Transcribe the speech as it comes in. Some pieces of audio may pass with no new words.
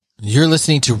You're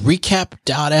listening to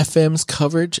Recap.fm's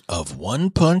coverage of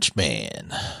One Punch Man.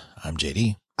 I'm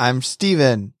JD. I'm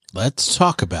Steven. Let's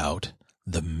talk about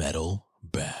the Metal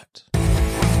Bat.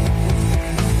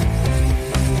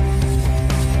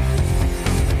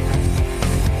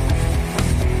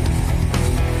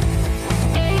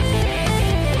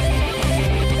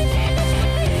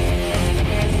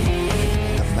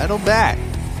 The Metal Bat.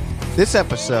 This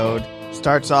episode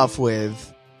starts off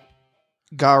with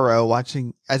Garo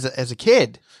watching as a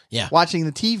kid. Yeah. Watching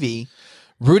the TV.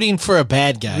 Rooting for a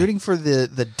bad guy. Rooting for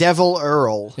the Devil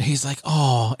Earl. He's like,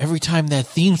 oh, every time that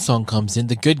theme song comes in,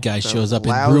 the good guy shows up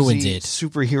and Lousy ruins it.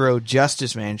 Superhero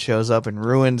Justice Man shows up and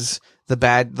ruins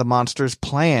the monster's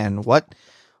plan.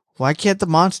 Why can't the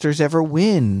monsters ever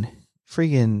win?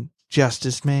 Freaking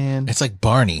Justice Man. It's like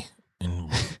Barney. And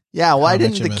Yeah, why How I Met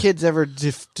didn't Your the Mother. kids ever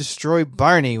destroy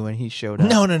Barney when he showed up?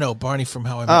 No. Barney from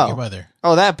How I Met Your Mother.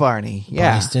 Oh, that Barney.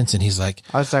 Yeah. Barney Stinson. He's like,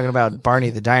 I was talking about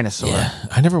Barney the dinosaur. yeah,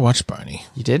 I never watched Barney.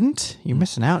 You didn't? You're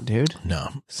missing out, dude. No.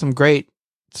 Some great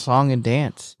song and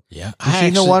dance. Yeah. You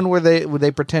seen the one where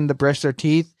they pretend to brush their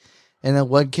teeth and then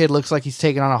one kid looks like he's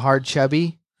taking on a hard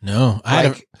chubby? No.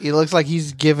 He looks like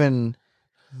he's giving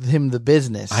him the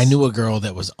business. I knew a girl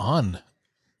that was on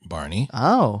Barney.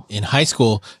 Oh. In high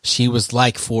school, she was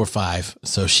like 4 or 5.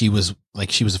 So she was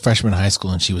a freshman in high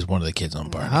school and she was one of the kids on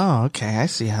Barney. Oh, okay. I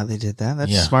see how they did that.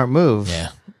 That's Yeah. a smart move. Yeah.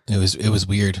 It was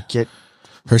weird. Get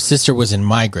Her sister was in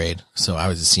my grade, so I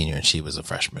was a senior and she was a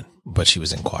freshman, but she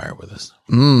was in choir with us.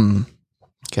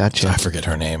 Gotcha. I forget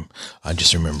her name. I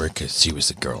just remember because she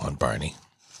was a girl on Barney.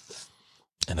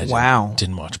 And I Wow.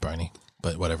 didn't watch Barney,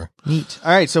 but whatever. Neat.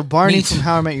 All right, so Barney Neat. from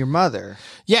How I Met Your Mother.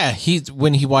 Yeah,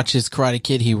 when he watches Karate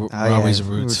Kid, he always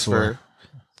roots for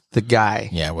the guy,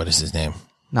 yeah. What is his name?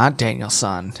 not Daniel's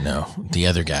son. No, the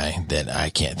other guy that I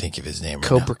can't think of his name. Right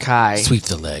Cobra now. Kai. Sweep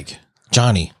the leg.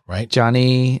 Johnny, right?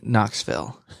 Johnny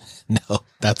Knoxville. No,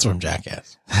 that's from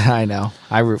Jackass. I know.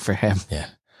 I root for him. Yeah,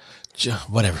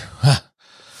 whatever. Huh.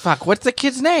 Fuck, what's the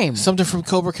kid's name? Something from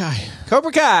Cobra Kai.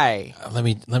 Cobra Kai. Let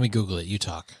me Google it. You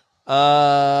talk.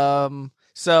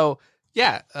 So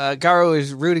yeah, Garo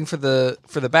is rooting for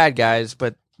the bad guys,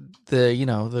 but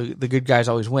the good guys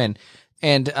always win.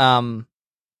 And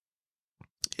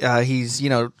he's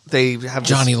they have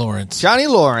Johnny Lawrence. Johnny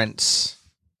Lawrence.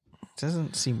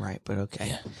 Doesn't seem right, but okay.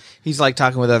 Yeah. He's like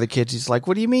talking with other kids. He's like,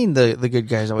 "What do you mean the good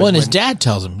guys always Well, and win?" his dad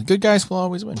tells him the good guys will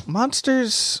always win.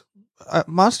 Monsters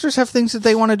have things that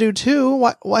they want to do too.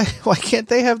 Why can't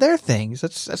they have their things?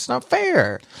 That's not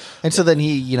fair. And so then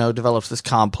he develops this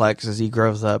complex as he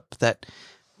grows up that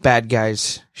bad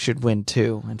guys should win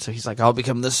too. And so he's like, I'll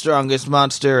become the strongest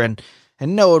monster, and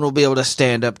no one will be able to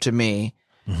stand up to me.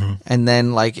 Mm-hmm. And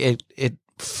then like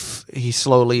he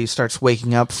slowly starts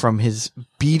waking up from his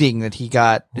beating that he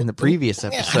got in the previous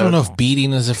episode. I don't know if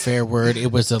beating is a fair word.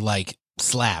 It was a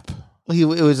slap. It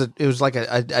was like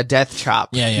a death chop.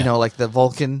 Yeah. Like the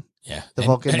Vulcan. Yeah, The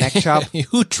Vulcan neck chop.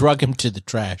 Who drug him to the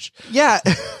trash? Yeah,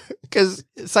 because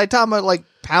Saitama like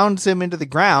pounds him into the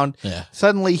ground. Yeah.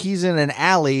 Suddenly he's in an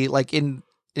alley, like in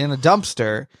a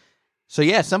dumpster. So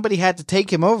yeah, somebody had to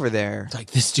take him over there. It's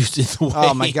like this dude's in the way.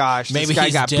 Oh my gosh, Maybe this guy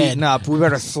he's got dead. beaten up. We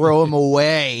better throw him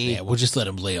away. Yeah, we'll just let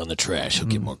him lay on the trash. He'll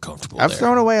get more comfortable. I've there.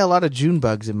 thrown away a lot of June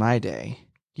bugs in my day.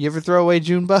 You ever throw away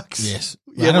June bugs? Yes.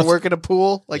 You ever work at a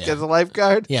pool, like Yeah. as a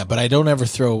lifeguard? Yeah, but I don't ever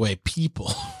throw away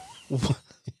people.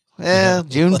 Yeah,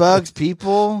 June bugs,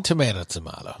 people. Tomato.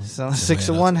 So 6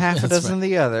 of one, half a That's dozen of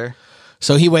the other.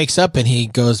 So he wakes up and he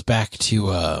goes back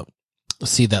to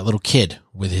see that little kid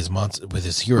with his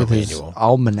hero With his manual.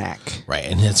 almanac. Right,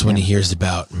 and that's when he hears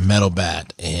about Metal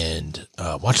Bat and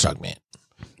Watchdog Man.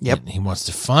 Yep. And he wants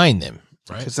to find them,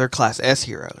 right? Because they're Class S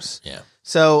heroes. Yeah.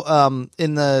 So,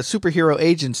 in the superhero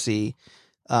agency,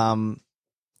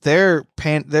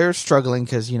 they're struggling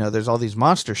because there's all these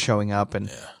monsters showing up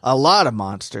and a lot of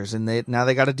monsters, and they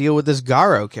got to deal with this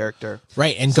Garo character.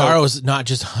 Right, and Garo's not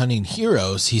just hunting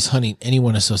heroes; he's hunting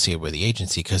anyone associated with the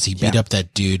agency because he beat up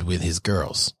that dude with his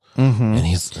girls, and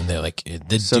they're like,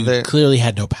 the dude clearly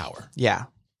had no power. Yeah,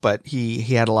 but he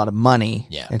had a lot of money,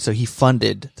 and so he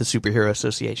funded the superhero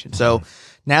association. So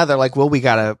now they're like, well, we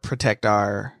got to protect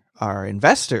our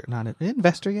investor, not an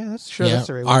investor. Yeah, that's sure. Yeah, That's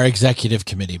the right our word. executive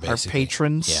committee, basically. Our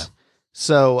patrons. Yeah.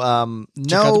 So,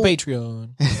 Check out no the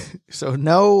Patreon. So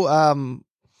no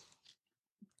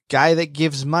guy that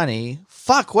gives money.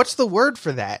 Fuck, what's the word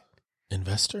for that?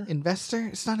 Investor? Investor?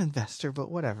 It's not investor, but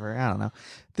whatever. I don't know.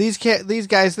 These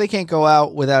guys, they can't go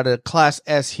out without a Class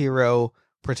S hero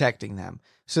protecting them.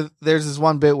 So there's this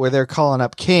one bit where they're calling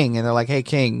up King and they're like, "Hey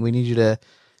King, we need you to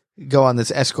go on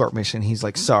this escort mission. He's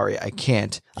like, sorry, I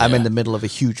can't. Yeah. I'm in the middle of a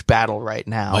huge battle right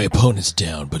now. My opponent's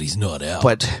down, but he's not out.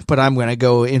 But I'm going to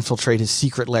go infiltrate his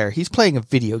secret lair. He's playing a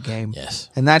video game. Yes.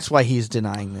 And that's why he's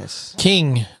denying this.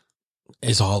 King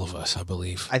is all of us, I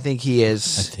believe. I think he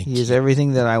is. He is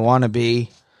everything that I want to be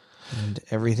and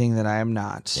everything that I am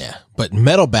not. Yeah. But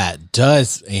Metal Bat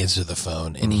does answer the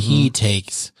phone, and he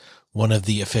takes one of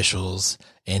the officials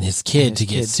and his kid to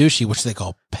get sushi, which they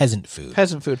call peasant food.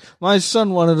 Peasant food. My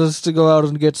son wanted us to go out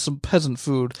and get some peasant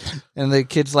food. And the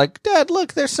kid's like, Dad,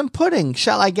 look, there's some pudding.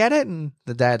 Shall I get it? And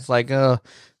the dad's like,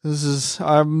 this is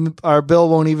our bill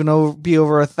won't even be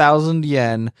over 1,000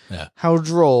 yen. Yeah. How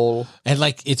droll. And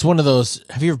like, it's one of those.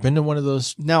 Have you ever been to one of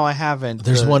those? No, I haven't.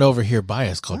 There's one over here by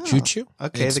us called Choo Choo.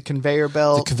 Okay, it's the conveyor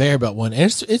belt. The conveyor belt one.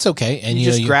 And it's okay. And you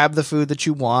just grab the food that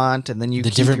you want, and then you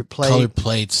keep your plate. The different colored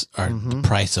plates are the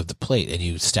price of the plate, and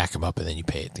you stack them up, and then you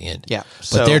pay at the end. Yeah.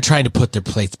 But they're trying to put their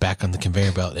plates back on the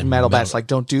conveyor belt. And Metal Bat's like,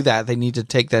 don't do that. They need to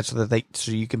take that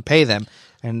so you can pay them.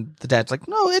 And the dad's like,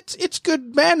 no, it's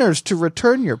good manners to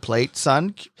return your plate,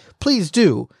 son. Please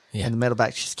do. Yeah. And the Metal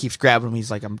Bat just keeps grabbing him. He's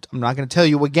like, I'm not going to tell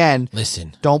you again.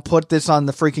 Listen. Don't put this on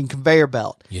the freaking conveyor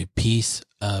belt. You piece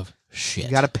of shit. You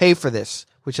got to pay for this,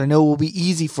 which I know will be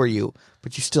easy for you,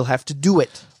 but you still have to do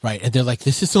it. Right. And they're like,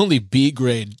 this is only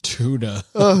B-grade tuna.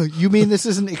 Oh, you mean this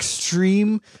isn't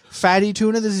extreme fatty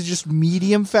tuna? This is just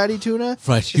medium fatty tuna?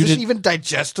 Right. Is this even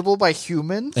digestible by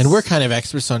humans? And we're kind of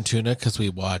experts on tuna because we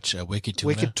watch Wicked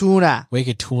Tuna.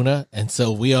 Wicked Tuna. And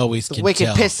so we always can Wicked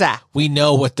tell. Pizza. We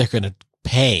know what they're going to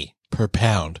pay per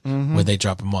pound when they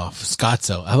drop them off.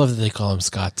 Scotzo. I love that they call him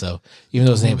Scotzo, even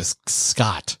though his name is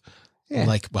Scott. Yeah.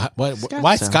 Like, why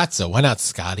Scotzo? Why not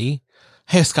Scotty?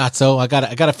 Hey, Scotzo, I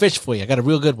got a fish for you. I got a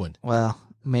real good one. Well,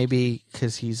 maybe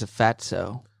because he's a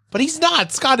fatso. But he's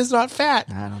not. Scott is not fat.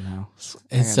 I don't know.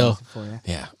 And so,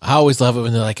 yeah, I always love it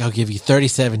when they're like, I'll give you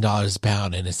 $37 a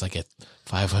pound, and it's like a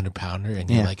 500 pounder, and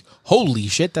you're like, holy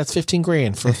shit, that's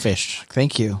 $15,000 for a fish.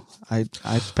 Thank you. I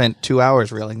spent 2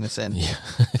 hours reeling this in. Yeah.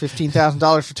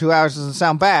 $15,000 for 2 hours doesn't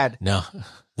sound bad. No,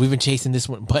 we've been chasing this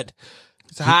one, but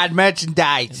it's hard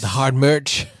merchandise. The hard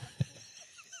merch.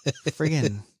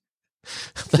 Friggin'.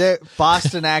 The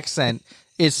Boston accent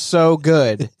is so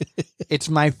good. It's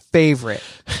my favorite.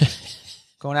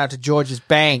 Going out to George's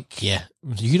Bank. Yeah.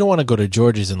 You don't want to go to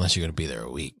George's unless you're going to be there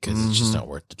a week because it's just not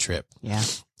worth the trip. Yeah.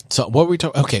 So what were we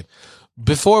talking? Okay.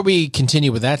 Before we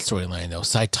continue with that storyline, though,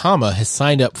 Saitama has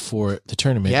signed up for the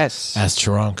tournament as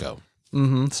Chiranko.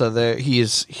 So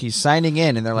he's signing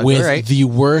in, and they're like, with all right. the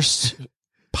worst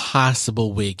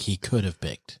possible wig he could have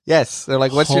picked. Yes. They're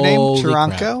like, what's your name?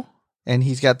 Chiranko? Crap. And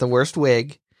he's got the worst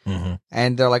wig.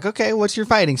 And they're like, okay, what's your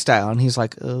fighting style? And he's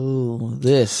like, oh,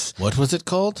 this. What was it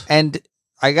called? And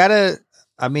I get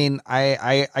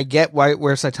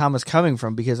where Saitama's coming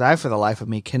from, because I, for the life of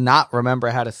me, cannot remember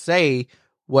how to say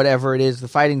whatever it is the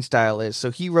fighting style is.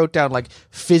 So he wrote down like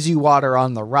fizzy water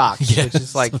on the rocks, which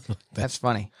is like, that's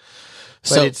funny. But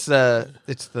so,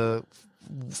 it's the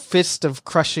fist of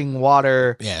crushing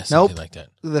water. Yeah, something like that.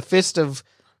 The fist of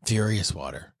furious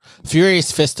water.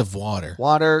 Furious fist of water.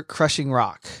 Water crushing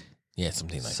rock. Yeah,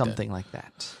 something like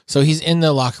that. So he's in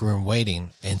the locker room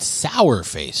waiting, and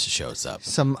Sourface shows up.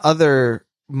 Some other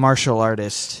martial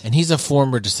artist. And he's a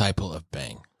former disciple of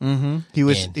Bang. He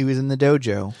was in the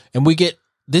dojo. And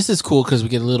this is cool because we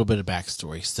get a little bit of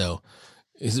backstory. So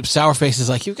Sourface is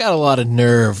like, you've got a lot of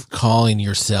nerve calling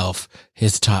yourself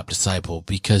his top disciple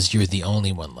because you're the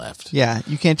only one left. Yeah,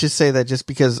 you can't just say that just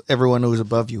because everyone who was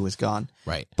above you is gone.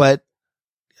 Right. But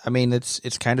I mean, it's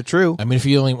kind of true. I mean, if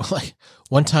you only like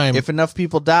one time, if enough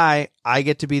people die, I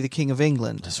get to be the king of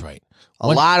England. That's right. A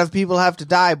lot of people have to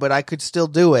die, but I could still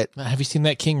do it. Have you seen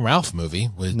that King Ralph movie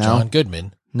with John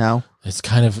Goodman? No. It's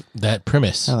kind of that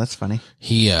premise. Oh, that's funny.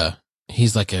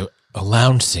 He's like a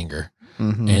lounge singer,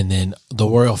 and then the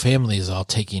royal family is all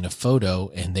taking a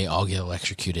photo, and they all get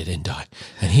electrocuted and die.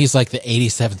 And he's like the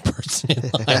 87th person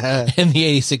in line, and the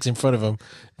 86 in front of him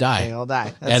die. They all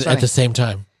die at the same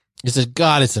time. It's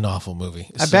an awful movie.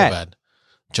 It's so bad.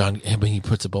 He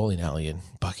puts a bowling alley in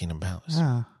Buckingham Palace.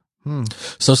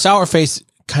 So Sourface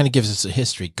kind of gives us a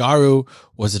history. Garou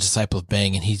was a disciple of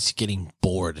Bang, and he's getting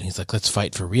bored, and he's like, let's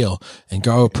fight for real. And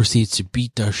Garou proceeds to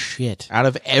beat the shit out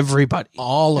of everybody.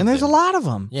 All of them. And there's a lot of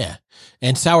them. Yeah.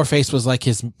 And Sourface was like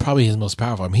probably his most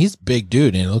powerful. I mean, he's a big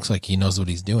dude, and it looks like he knows what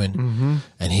he's doing.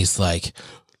 And he's like,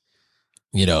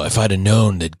 if I'd have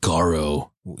known that Garou,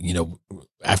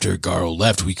 after Garou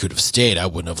left, we could have stayed. I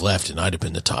wouldn't have left, and I'd have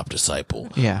been the top disciple.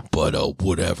 Yeah. But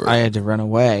whatever. I had to run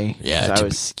away. Yeah. I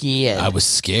was scared. I was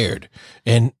scared.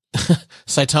 And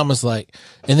Saitama's like,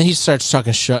 and then he starts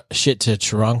talking shit to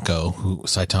Chiranko, who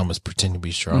Saitama's pretending to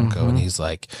be Chiranko, and he's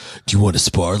like, "Do you want to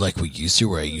spar like we used to,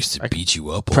 where I used to beat you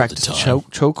up all the time?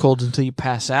 Chokeholds until you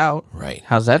pass out." Right?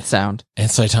 How's that sound? And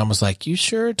Saitama's like, "You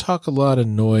sure talk a lot of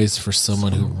noise for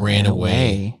someone who ran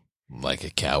away like a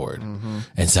coward." And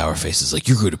Sourface is like,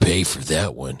 "You're going to pay for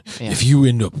that one. Yeah. If you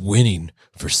end up winning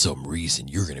for some reason,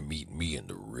 you're going to meet me in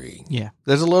the ring." Yeah,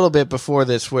 there's a little bit before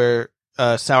this where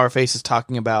Sourface is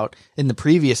talking about in the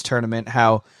previous tournament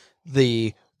how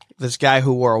this guy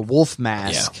who wore a wolf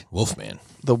mask, Wolfman,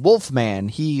 the Wolfman,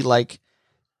 he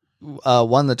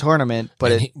won the tournament,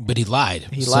 but he lied.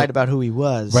 He lied about who he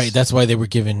was. Right. That's why they were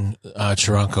giving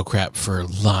Chiranko crap for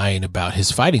lying about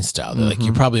his fighting style. They're like,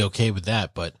 "You're probably okay with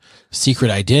that, but secret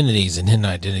identities and hidden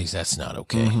identities, that's not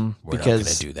okay. We're not going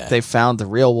to do that." They found the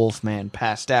real Wolfman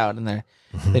passed out, and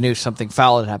they knew something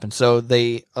foul had happened. So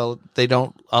they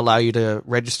don't allow you to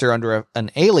register under an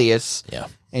alias,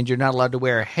 and you're not allowed to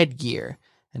wear a headgear.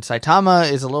 And Saitama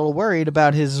is a little worried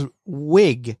about his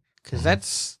wig because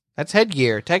that's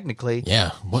headgear technically.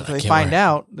 Yeah, what? So they find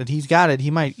out that he's got it.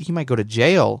 He might go to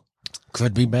jail.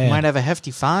 Could be bad. He might have a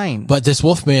hefty fine. But this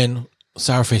Wolfman,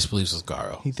 Sourface believes was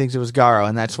Garo. He thinks it was Garo,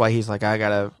 and that's why he's like, I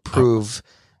gotta prove.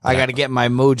 I got to get my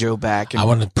mojo back. I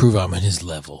want to prove I'm at his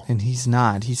level. And he's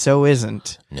not. He so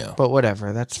isn't. No. But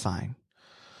whatever. That's fine.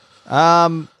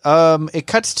 It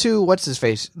cuts to, what's his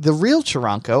face? The real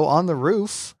Chiranko on the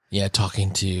roof. Yeah,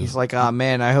 talking to... He's like, oh,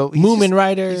 man, I hope... Moomin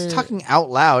Rider. He's talking out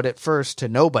loud at first to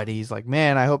nobody. He's like,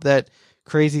 man, I hope that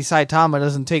crazy Saitama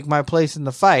doesn't take my place in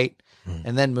the fight.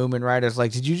 And then Moomin Rider's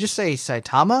like, did you just say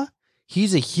Saitama?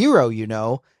 He's a hero, you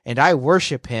know, and I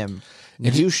worship him.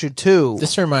 You should too.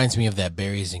 This reminds me of that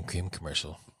berries and cream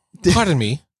commercial. Pardon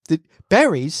me.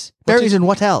 Berries? Berries and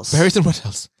what else? Berries and what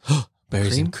else?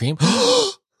 Berries and cream?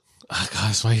 Oh, God,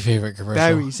 it's my favorite commercial.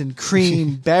 Berries and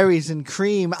cream. Berries and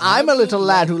cream. I'm a little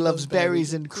lad who loves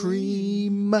berries and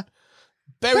cream.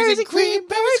 Berries and cream.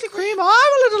 Berries and cream. I'm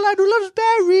a little lad who loves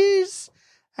berries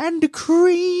and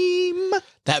cream.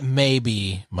 That may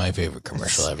be my favorite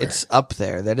commercial ever. It's up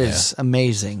there. That is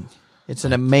amazing. It's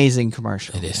an amazing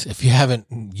commercial. It is. If you haven't,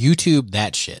 YouTube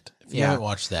that shit. If you haven't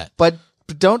watched that. But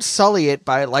don't sully it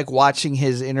by watching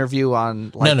his interview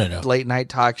on late night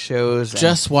talk shows.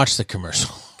 Just watch the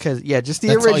commercial. Just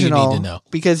the original. All you need to know.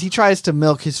 Because he tries to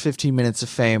milk his 15 minutes of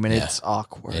fame, and it's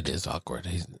awkward. It is awkward.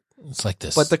 It's like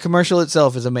this. But the commercial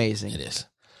itself is amazing. It is.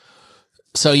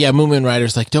 So Moomin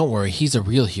Rider's like, don't worry, he's a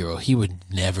real hero. He would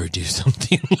never do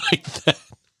something like that.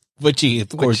 Which he, of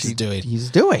course, is doing. He's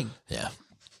doing. Yeah.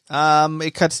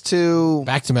 It cuts to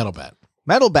back to Metal Bat.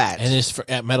 Metal Bat, and it's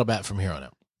at Metal Bat from here on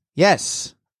out.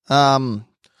 Yes. So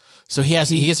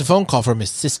he gets a phone call from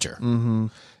his sister,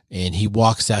 and he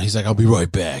walks out. He's like, "I'll be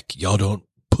right back. Y'all don't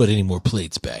put any more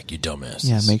plates back, you dumbasses."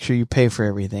 Yeah, make sure you pay for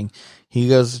everything. He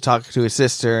goes to talk to his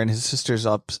sister, and his sister's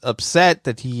upset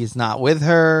that he is not with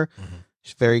her.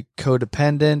 She's very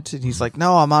codependent, and he's like,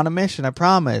 "No, I'm on a mission. I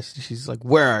promise." She's like,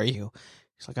 "Where are you?"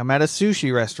 He's like, "I'm at a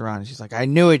sushi restaurant." She's like, "I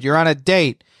knew it. You're on a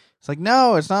date." It's like,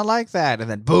 "No, it's not like that." And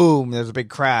then boom, there's a big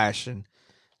crash, and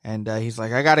he's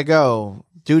like, "I gotta go.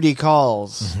 Duty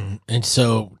calls." And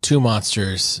so two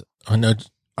monsters.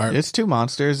 It's two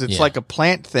monsters. It's like a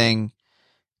plant thing,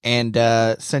 and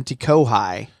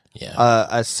Sentikohai. Yeah,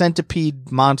 a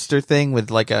centipede monster thing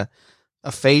with like a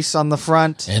face on the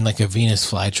front and like a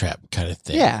Venus flytrap kind of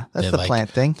thing. Yeah, that's the plant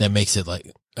thing that makes it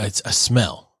like it's a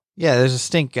smell. Yeah, there's a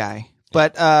stink guy.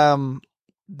 But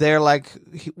they're like,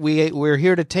 we're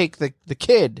here to take the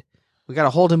kid. We got to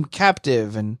hold him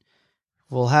captive, and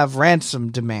we'll have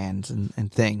ransom demands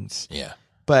and things. Yeah.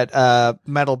 But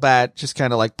Metal Bat just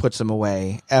kind of puts him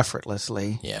away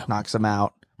effortlessly. Yeah. Knocks him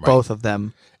out, both of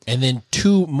them. And then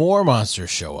two more monsters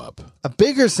show up. A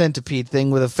bigger centipede thing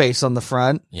with a face on the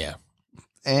front. Yeah.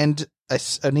 And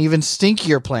an even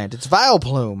stinkier plant. It's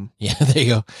Vileplume. Yeah, there you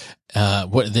go.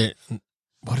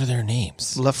 What are their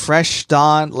names?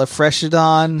 Lafreshidon,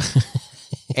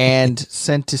 and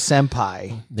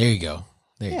Sentisenpai. There you go.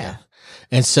 There you go.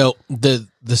 And so the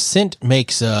scent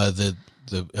makes the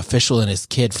official and his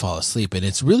kid fall asleep, and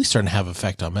it's really starting to have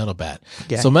effect on Metal Bat.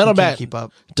 Yeah, so Metal Bat keep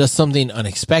up. Does something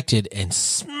unexpected and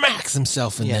smacks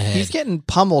himself in the head. He's getting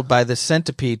pummeled by the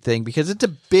centipede thing because it's a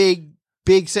big.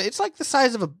 It's like the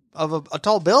size of a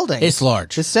tall building. It's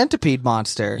large. The centipede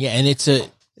monster. Yeah, and it's a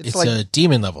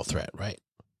demon level threat, right?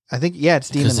 I think, it's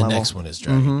demon level. Because the next one is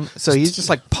dragon. So he's just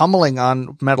pummeling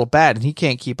on Metal Bat, and he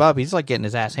can't keep up. He's getting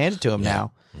his ass handed to him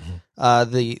now.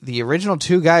 The original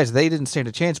two guys, they didn't stand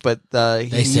a chance, but he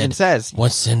even says,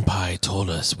 once Senpai told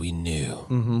us, we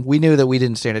knew. We knew that we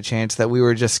didn't stand a chance, that we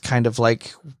were just kind of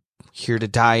here to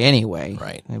die anyway.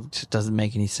 Right. It just doesn't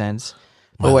make any sense.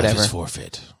 My But whatever. life is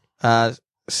forfeit.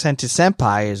 Senta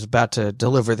Senpai is about to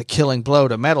deliver the killing blow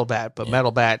to Metal Bat, but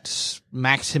Metal Bat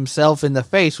smacks himself in the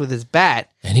face with his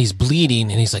bat. And he's bleeding,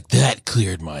 and he's like, that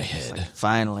cleared my head. Like,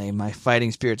 finally, my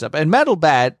fighting spirit's up. And Metal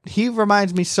Bat, he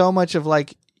reminds me so much of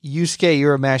like Yusuke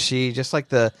Urameshi, just like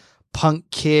the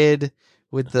punk kid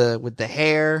with the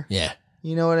hair. Yeah.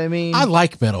 You know what I mean? I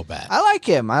like Metal Bat. I like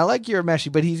him. I like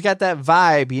Urameshi, but he's got that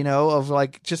vibe, you know, of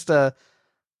like just a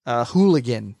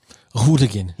hooligan. A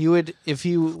hooligan. He would, if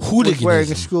he was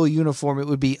wearing a school uniform, it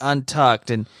would be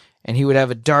untucked, and he would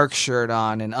have a dark shirt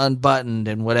on and unbuttoned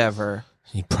and whatever.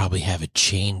 He'd probably have a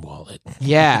chain wallet.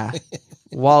 Yeah,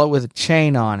 wallet with a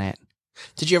chain on it.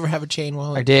 Did you ever have a chain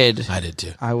wallet? I did. I did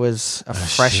too. I was a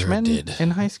freshman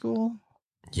in high school.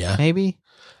 Yeah, maybe.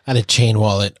 I had a chain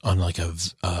wallet on like a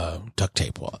duct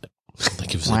tape wallet.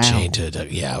 Like it was a chain to.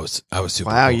 Yeah, I was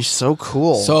super. Wow, cool. you're so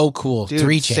cool. So cool. Dude,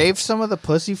 3 chains. Save some of the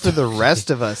pussy for the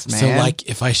rest of us, man. So, like,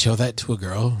 if I show that to a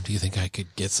girl, do you think I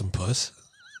could get some puss?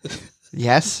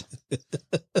 Yes.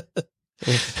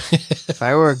 If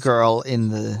I were a girl in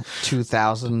the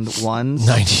 2001s.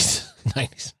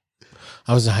 90s.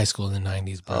 I was in high school in the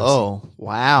 90s, bro. Oh,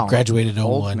 wow. Graduated in 01.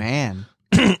 Old man.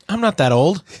 I'm not that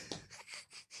old.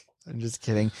 I'm just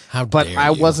kidding. How but dare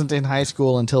I you. wasn't in high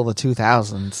school until the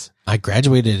 2000s. I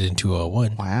graduated in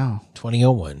 2001. Wow.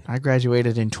 2001. I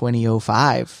graduated in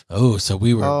 2005. Oh, so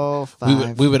we were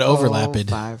we would overlap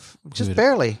it. Just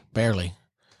barely. Barely.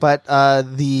 But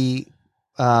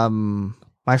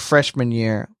my freshman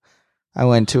year, I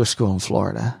went to a school in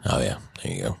Florida. Oh yeah,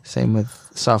 there you go. Same with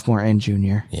sophomore and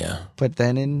junior. Yeah. But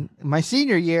then in my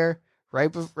senior year,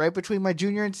 right between my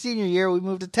junior and senior year, we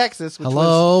moved to Texas.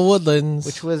 Woodlands.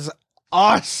 Which was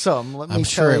awesome. Let me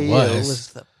tell you, it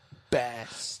was the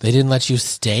best. They didn't let you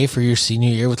stay for your senior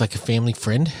year with like a family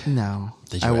friend? No,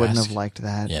 I wouldn't have liked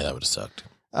that. Yeah, that would have sucked.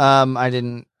 I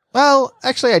didn't. Well,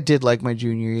 actually, I did like my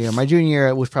junior year. My junior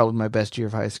year was probably my best year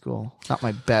of high school. Not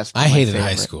my best. I hated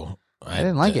high school. I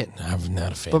didn't like it. I'm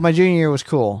not a fan. But my junior year was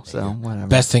cool, so whatever.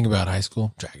 Best thing about high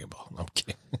school? Dragon Ball. I'm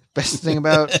kidding. Best thing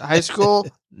about high school?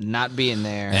 Not being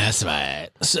there. That's right.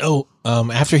 So,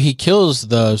 after he kills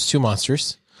those 2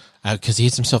 monsters, because he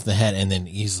hits himself in the head and then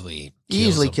easily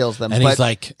kills them. And he's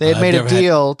like, they had made a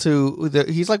deal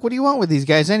he's like, what do you want with these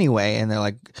guys anyway? And they're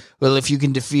like, well, if you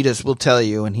can defeat us, we'll tell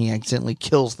you. And he accidentally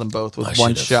kills them both with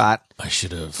one shot. I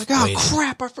should have. Like, oh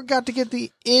crap, I forgot to get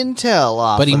the intel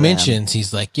off. But he mentions,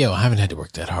 he's like, yo, I haven't had to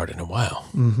work that hard in a while.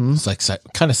 Mm-hmm. It's like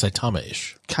kind of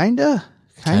Saitama-ish. Kind of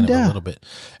a little bit.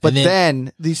 But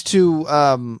then these 2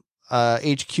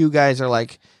 HQ guys are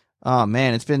like, oh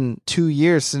man, it's been 2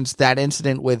 years since that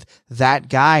incident with that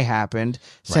guy happened.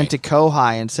 Senta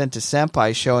Kohai and Senta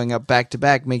Senpai showing up back to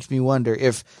back makes me wonder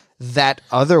if that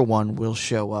other one will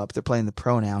show up. They're playing the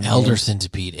pronoun. Elder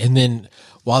Centipede. And then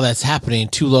while that's happening,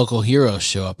 2 local heroes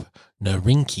show up,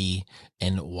 Narinki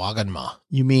and Waganma.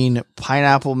 You mean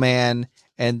Pineapple Man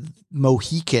and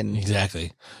Mohican.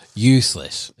 Exactly.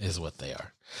 Useless is what they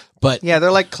are. But yeah,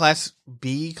 they're like class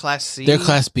B, class C. They're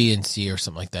class B and C or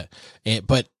something like that.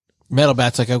 But Metal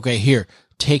Bat's like, okay, here,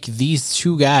 take these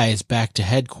 2 guys back to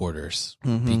headquarters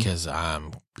because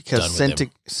done with them.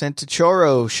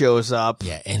 Centauro shows up.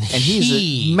 Yeah, and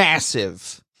he's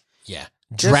massive. Yeah,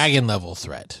 dragon level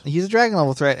threat. He's a dragon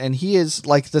level threat, and he is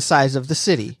like the size of the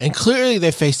city. And clearly,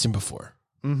 they faced him before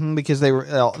because they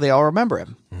all remember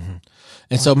him. Mm-hmm.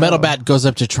 And so Metal Bat goes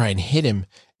up to try and hit him,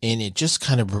 and it just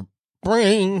kind of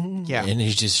and he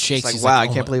just shakes. It's like, wow,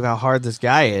 I can't believe how hard this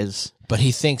guy is. But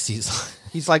he thinks he's.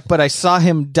 He's like, but I saw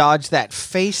him dodge that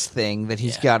face thing that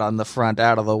he's got on the front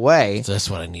out of the way. So that's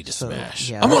what I need to smash.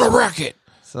 Yeah, I'm going to wreck it.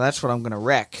 So that's what I'm going to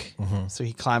wreck. Mm-hmm. So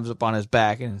he climbs up on his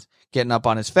back and is getting up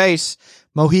on his face.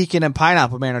 Mohican and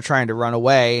Pineapple Man are trying to run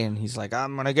away, and he's like,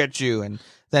 I'm going to get you. And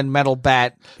then Metal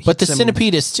Bat. But the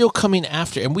centipede is still coming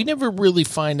after, and we never really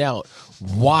find out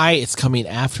why it's coming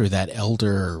after that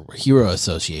Elder Hero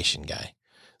Association guy.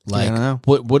 Like, I don't know.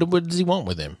 What does he want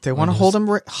with him? They want to hold him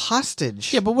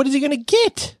hostage. Yeah, but what is he going to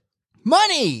get?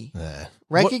 Money!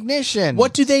 Recognition.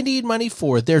 What do they need money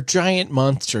for? They're giant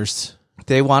monsters.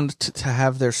 They want to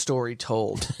have their story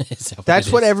told.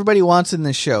 That's what everybody wants in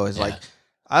this show. Is like,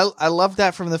 I love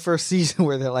that from the first season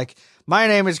where they're like, my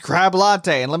name is Crab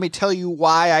Latte, and let me tell you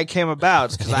why I came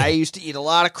about. Because I used to eat a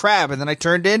lot of crab, and then I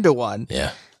turned into one.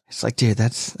 Yeah. It's like, dude,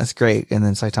 that's great. And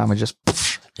then Saitama just...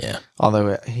 Yeah.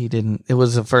 Although he didn't, it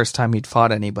was the first time he'd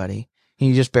fought anybody.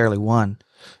 He just barely won.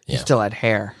 He still had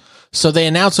hair. So they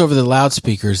announce over the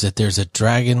loudspeakers that there's a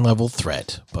dragon level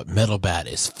threat, but Metal Bat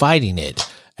is fighting it.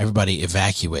 Everybody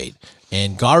evacuate.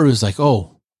 And Garu's like,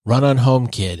 oh, run on home,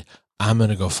 kid. I'm going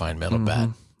to go find Metal Bat.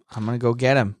 I'm going to go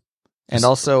get him. And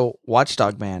also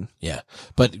Watchdog Man. Yeah.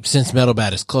 But since Metal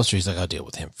Bat is closer, he's like, I'll deal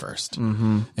with him first.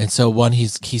 Mm-hmm. And so when he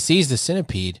sees the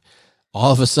centipede,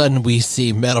 all of a sudden we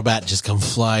see Metal Bat just come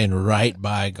flying right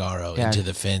by Garo into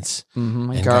the fence.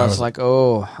 Mm-hmm. And Garo's like,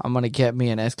 oh, I'm going to get me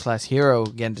an S-Class hero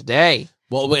again today.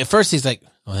 Well, at first he's like,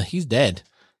 well, he's dead.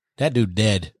 That dude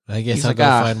dead. I guess I'll go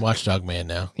find Watchdog Man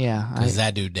now. Yeah. Because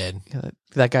that dude dead.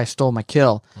 That guy stole my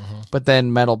kill. Mm-hmm. But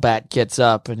then Metal Bat gets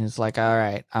up and is like, all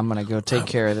right, I'm going to go take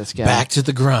care of this guy. Back to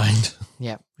the grind.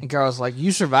 Yeah. And Garo's like,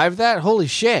 you survived that? Holy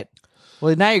shit.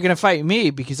 Well, now you're going to fight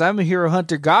me because I'm a hero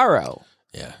hunter Garo.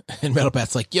 Yeah. And Metal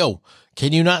Bat's like, yo,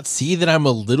 can you not see that I'm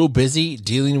a little busy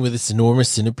dealing with this enormous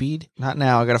centipede? Not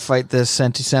now. I got to fight this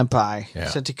Senti Senpai. Yeah.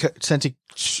 Senti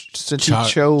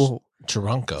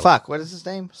Chironko. Fuck, what is his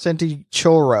name?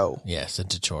 Sentichoro. Yeah,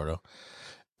 Sentichoro.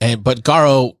 But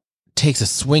Garo takes a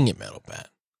swing at Metal Bat.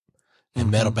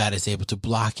 And Metal Bat is able to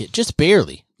block it just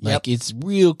barely. Like it's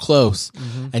real close.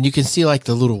 Mm-hmm. And you can see like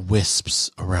the little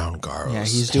wisps around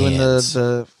Garo's he's doing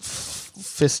the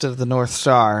Fist of the North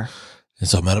Star. And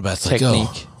so Metal Bat's technique.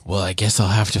 Like, oh, well, I guess I'll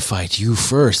have to fight you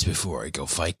first before I go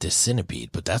fight this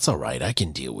centipede. But that's all right. I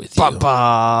can deal with you. And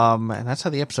that's how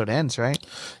the episode ends, right?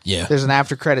 Yeah. There's an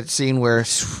after credit scene where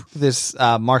this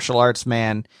martial arts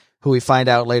man, who we find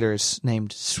out later is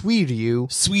named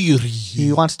Suiryu.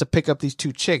 He wants to pick up these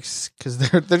two chicks because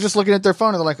they're just looking at their phone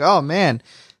and they're like, oh man,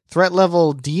 threat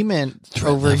level demon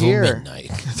over here. Midnight.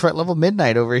 Threat level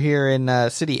midnight over here in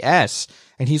City S.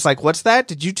 And he's like, what's that?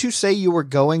 Did you two say you were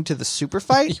going to the super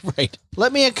fight? Right.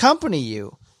 Let me accompany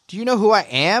you. Do you know who I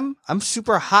am? I'm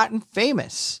super hot and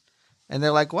famous. And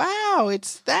they're like, wow,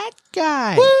 it's that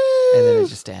guy. Woo! And then it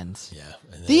just ends. Yeah.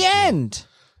 The end.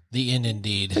 The end,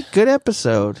 indeed. It's a good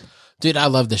episode. Dude, I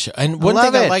love the show. And one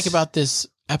thing I like about this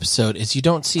episode is you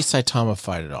don't see Saitama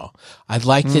fight at all. I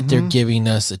like that they're giving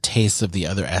us a taste of the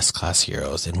other S-Class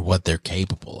heroes and what they're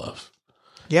capable of.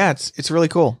 Yeah, it's really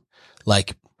cool.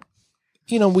 Like,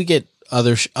 you know, we get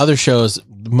other shows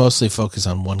mostly focus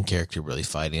on one character really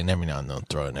fighting, and every now and then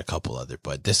throw in a couple other.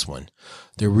 But this one,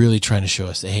 they're really trying to show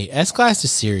us that, hey, S-Class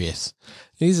is serious.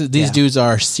 These dudes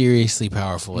are seriously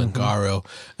powerful, and Garo,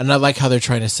 and I like how they're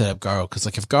trying to set up Garo, because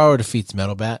like if Garo defeats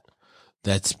Metal Bat,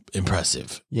 that's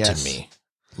impressive to me.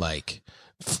 Like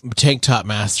Tank Top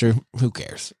Master, who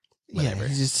cares? Whatever. Yeah,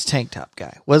 he's just a tank top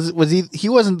guy. Was he? He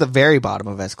wasn't the very bottom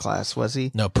of S-Class, was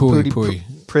he? No, Puri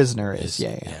Prisoner is.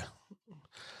 Yeah.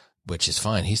 Which is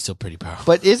fine. He's still pretty powerful.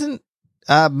 But isn't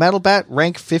Metal Bat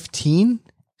rank 15?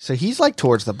 So he's like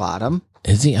towards the bottom.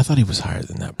 Is he? I thought he was higher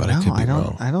than that, but I could be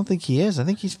wrong. I don't think he is. I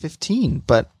think he's 15,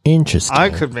 but interesting.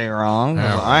 I could be wrong.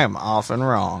 I am often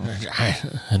wrong.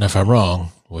 And if I'm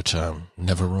wrong, which I'm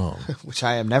never wrong. Which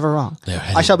I am never wrong.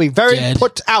 I shall be very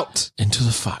put out. Into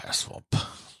the fire swamp.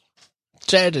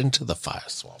 Dead into the fire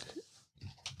swamp.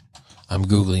 I'm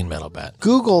Googling Metal Bat.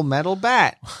 Google Metal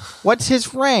Bat. What's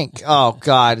his rank? Oh,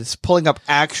 God. It's pulling up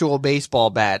actual baseball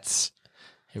bats.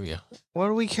 Here we go. What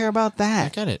do we care about that? I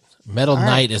got it. Metal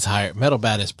Knight is higher. Metal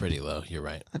Bat is pretty low. You're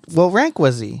right. What rank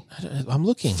was he? I'm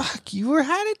looking. Fuck, you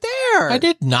had it there. I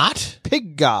did not.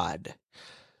 Pig God.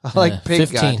 I like Pig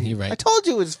 15, God. You're right. I told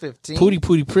you it was 15.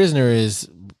 Pooty Prisoner is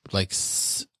like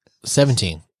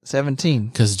 17. 17.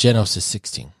 Because Genos is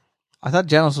 16. I thought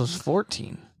Genos was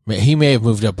 14. He may have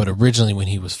moved up, but originally when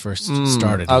he was first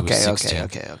started, he was 16.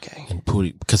 Okay. And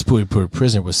because Pooty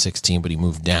Prisoner was 16, but he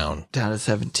moved down to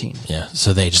 17. Yeah,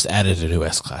 so they just added a new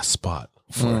S-Class spot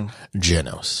for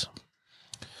Genos.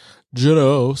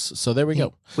 So there we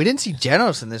go. We didn't see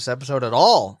Genos in this episode at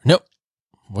all. Nope.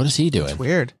 What is he doing? It's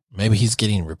weird. Maybe he's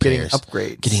getting repairs.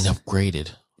 Getting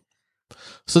upgraded.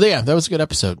 So yeah, that was a good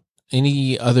episode.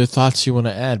 Any other thoughts you want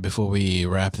to add before we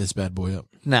wrap this bad boy up?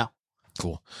 No.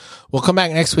 Cool. We'll come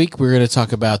back next week. We're going to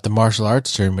talk about the martial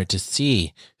arts tournament to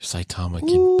see if Saitama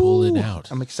can pull it out.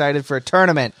 I'm excited for a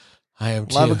tournament. I am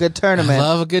too. Love a good tournament. I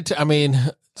love a good it's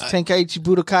Tenkaichi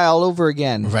Budokai all over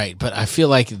again. Right, but I feel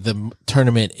like the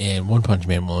tournament in One Punch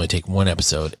Man will only take one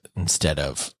episode instead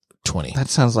of 20. That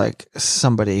sounds like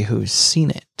somebody who's seen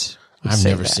it. I've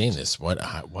never seen this. Why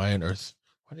on earth?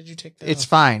 Why did you take that? It's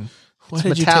fine. It's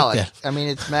metallic. I mean,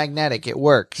 it's magnetic. It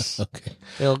works. Okay.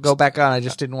 It'll go back on. I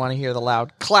just didn't want to hear the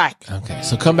loud clack. Okay,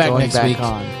 so come back next week,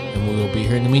 and we will be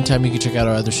here. In the meantime, you can check out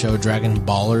our other show, Dragon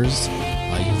Ballers.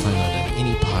 You can find it on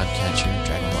any podcatcher.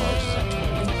 Dragon Ballers is on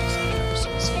 20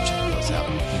 episodes, so check those out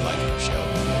if you like our show.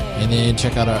 And then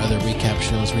check out our otother recap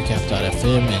shows,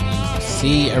 recap.fm, and you will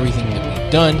see everything that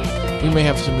we've done. We may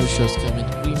have some new shows coming.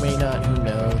 We may not. Who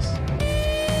knows?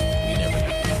 We never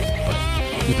know.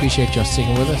 But we appreciate y'all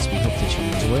sticking with us. We hope that you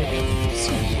enjoy it, and we'll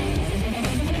see you